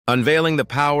Unveiling the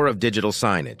power of digital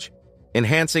signage,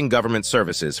 enhancing government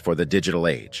services for the digital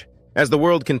age. As the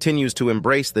world continues to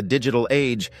embrace the digital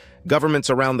age, governments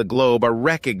around the globe are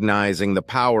recognizing the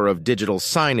power of digital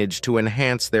signage to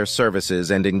enhance their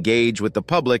services and engage with the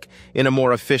public in a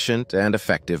more efficient and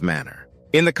effective manner.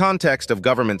 In the context of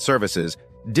government services,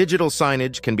 digital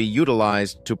signage can be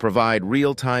utilized to provide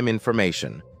real-time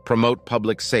information, promote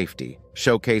public safety,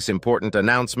 showcase important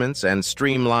announcements, and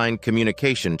streamline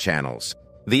communication channels.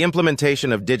 The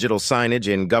implementation of digital signage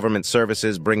in government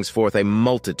services brings forth a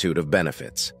multitude of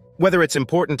benefits. Whether it's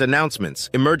important announcements,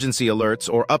 emergency alerts,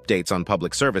 or updates on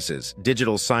public services,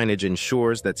 digital signage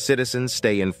ensures that citizens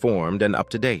stay informed and up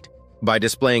to date. By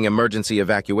displaying emergency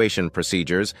evacuation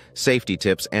procedures, safety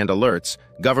tips, and alerts,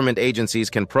 government agencies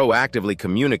can proactively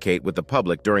communicate with the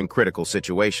public during critical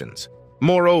situations.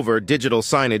 Moreover, digital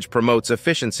signage promotes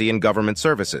efficiency in government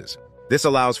services. This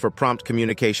allows for prompt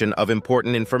communication of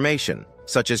important information,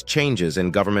 such as changes in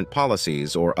government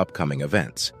policies or upcoming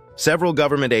events. Several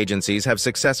government agencies have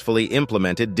successfully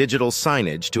implemented digital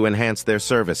signage to enhance their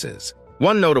services.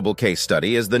 One notable case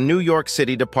study is the New York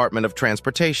City Department of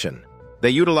Transportation. They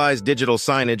utilize digital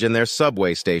signage in their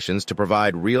subway stations to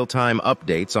provide real-time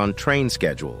updates on train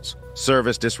schedules,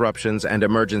 service disruptions, and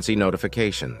emergency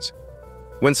notifications.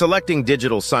 When selecting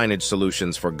digital signage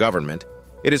solutions for government,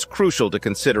 it is crucial to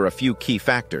consider a few key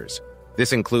factors.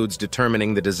 This includes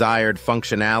determining the desired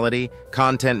functionality,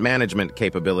 content management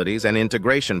capabilities, and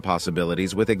integration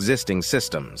possibilities with existing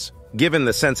systems. Given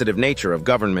the sensitive nature of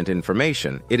government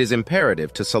information, it is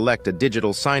imperative to select a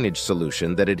digital signage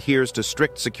solution that adheres to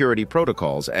strict security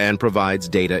protocols and provides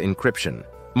data encryption.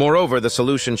 Moreover, the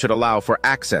solution should allow for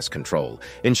access control,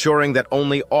 ensuring that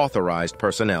only authorized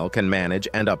personnel can manage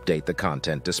and update the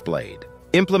content displayed.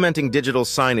 Implementing digital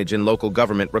signage in local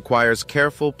government requires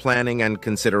careful planning and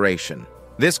consideration.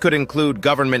 This could include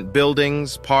government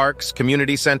buildings, parks,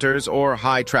 community centers, or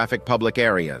high-traffic public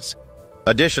areas.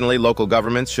 Additionally, local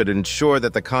governments should ensure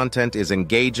that the content is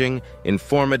engaging,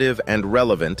 informative, and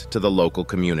relevant to the local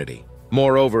community.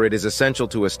 Moreover, it is essential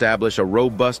to establish a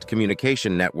robust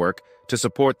communication network to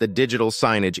support the digital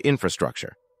signage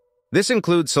infrastructure. This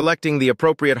includes selecting the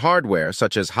appropriate hardware,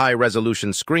 such as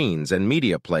high-resolution screens and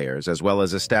media players, as well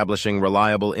as establishing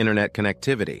reliable internet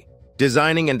connectivity.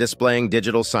 Designing and displaying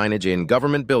digital signage in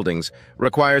government buildings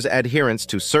requires adherence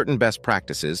to certain best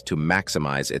practices to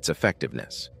maximize its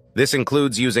effectiveness. This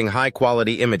includes using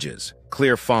high-quality images,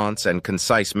 clear fonts, and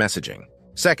concise messaging.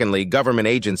 Secondly, government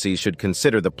agencies should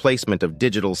consider the placement of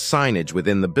digital signage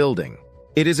within the building.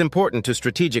 It is important to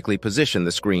strategically position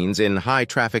the screens in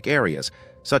high-traffic areas,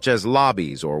 such as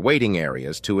lobbies or waiting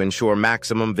areas, to ensure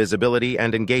maximum visibility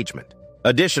and engagement.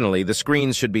 Additionally, the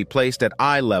screens should be placed at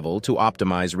eye level to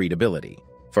optimize readability.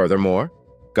 Furthermore,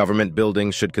 government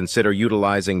buildings should consider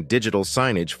utilizing digital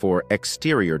signage for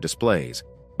exterior displays.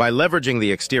 By leveraging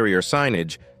the exterior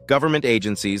signage, government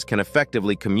agencies can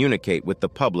effectively communicate with the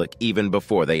public even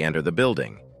before they enter the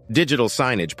building. Digital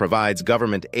signage provides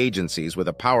government agencies with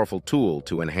a powerful tool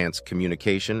to enhance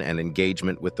communication and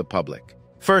engagement with the public.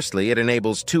 Firstly, it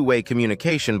enables two-way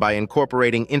communication by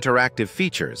incorporating interactive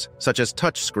features, such as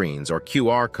touch screens or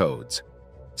QR codes.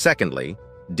 Secondly,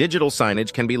 digital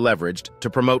signage can be leveraged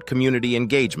to promote community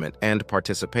engagement and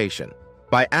participation.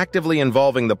 By actively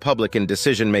involving the public in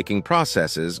decision-making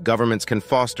processes, governments can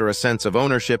foster a sense of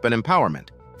ownership and empowerment.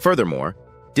 Furthermore,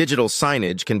 digital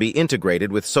signage can be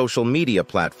integrated with social media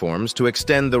platforms to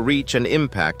extend the reach and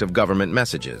impact of government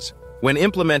messages. When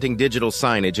implementing digital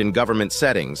signage in government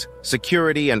settings,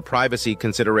 security and privacy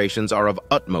considerations are of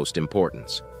utmost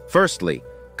importance. Firstly,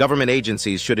 government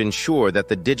agencies should ensure that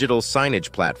the digital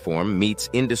signage platform meets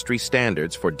industry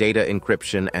standards for data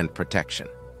encryption and protection.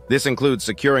 This includes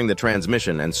securing the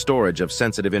transmission and storage of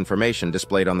sensitive information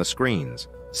displayed on the screens.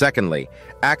 Secondly,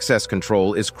 access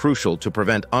control is crucial to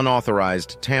prevent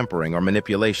unauthorized tampering or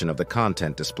manipulation of the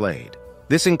content displayed.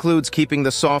 This includes keeping the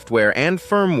software and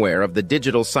firmware of the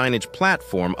digital signage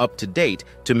platform up to date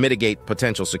to mitigate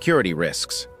potential security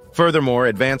risks. Furthermore,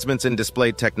 advancements in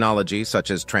display technology,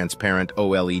 such as transparent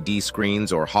OLED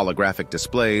screens or holographic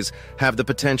displays, have the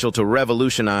potential to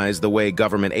revolutionize the way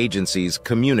government agencies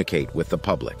communicate with the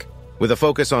public. With a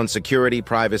focus on security,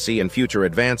 privacy, and future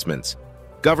advancements,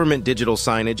 government digital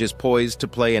signage is poised to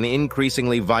play an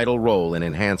increasingly vital role in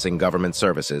enhancing government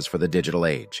services for the digital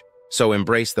age. So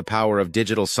embrace the power of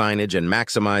digital signage and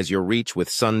maximize your reach with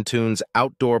Suntoon's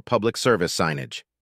outdoor public service signage.